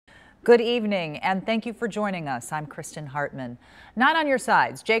Good evening, and thank you for joining us. I'm Kristen Hartman. Not on your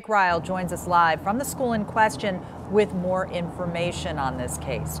sides, Jake Ryle joins us live from the school in question with more information on this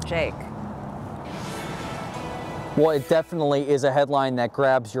case. Jake. Well, it definitely is a headline that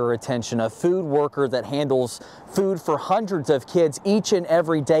grabs your attention. A food worker that handles food for hundreds of kids each and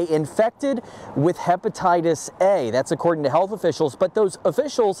every day infected with hepatitis A. That's according to health officials, but those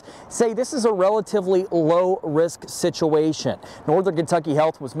officials say this is a relatively low-risk situation. Northern Kentucky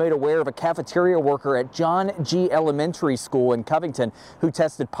Health was made aware of a cafeteria worker at John G. Elementary School in Covington who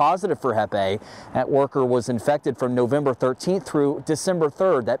tested positive for Hep A. That worker was infected from November 13th through December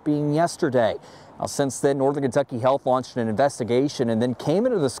 3rd, that being yesterday. Now, since then, Northern Kentucky Health launched an investigation and then came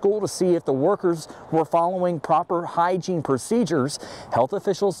into the school to see if the workers were following proper hygiene procedures. Health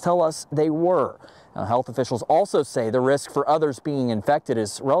officials tell us they were. Now, health officials also say the risk for others being infected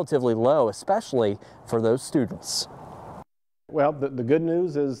is relatively low, especially for those students. Well, the good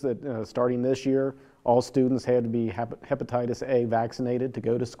news is that starting this year, all students had to be hepatitis A vaccinated to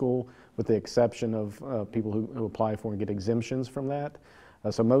go to school, with the exception of people who apply for and get exemptions from that.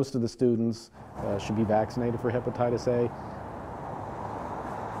 So most of the students should be vaccinated for hepatitis A.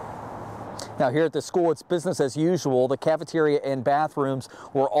 Now, here at the school, it's business as usual. The cafeteria and bathrooms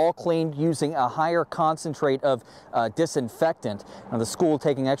were all cleaned using a higher concentrate of disinfectant. Now, the school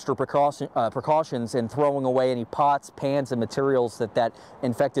taking extra precautions in throwing away any pots, pans, and materials that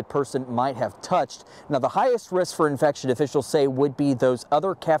infected person might have touched. Now, the highest risk for infection, officials say, would be those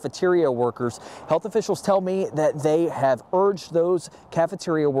other cafeteria workers. Health officials tell me that they have urged those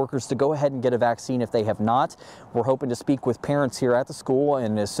cafeteria workers to go ahead and get a vaccine if they have not. We're hoping to speak with parents here at the school,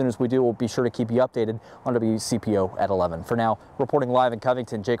 and as soon as we do, we'll be sure to keep you updated on WCPO at 11. For now, reporting live in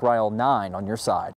Covington, Jake Ryle, 9 on your side.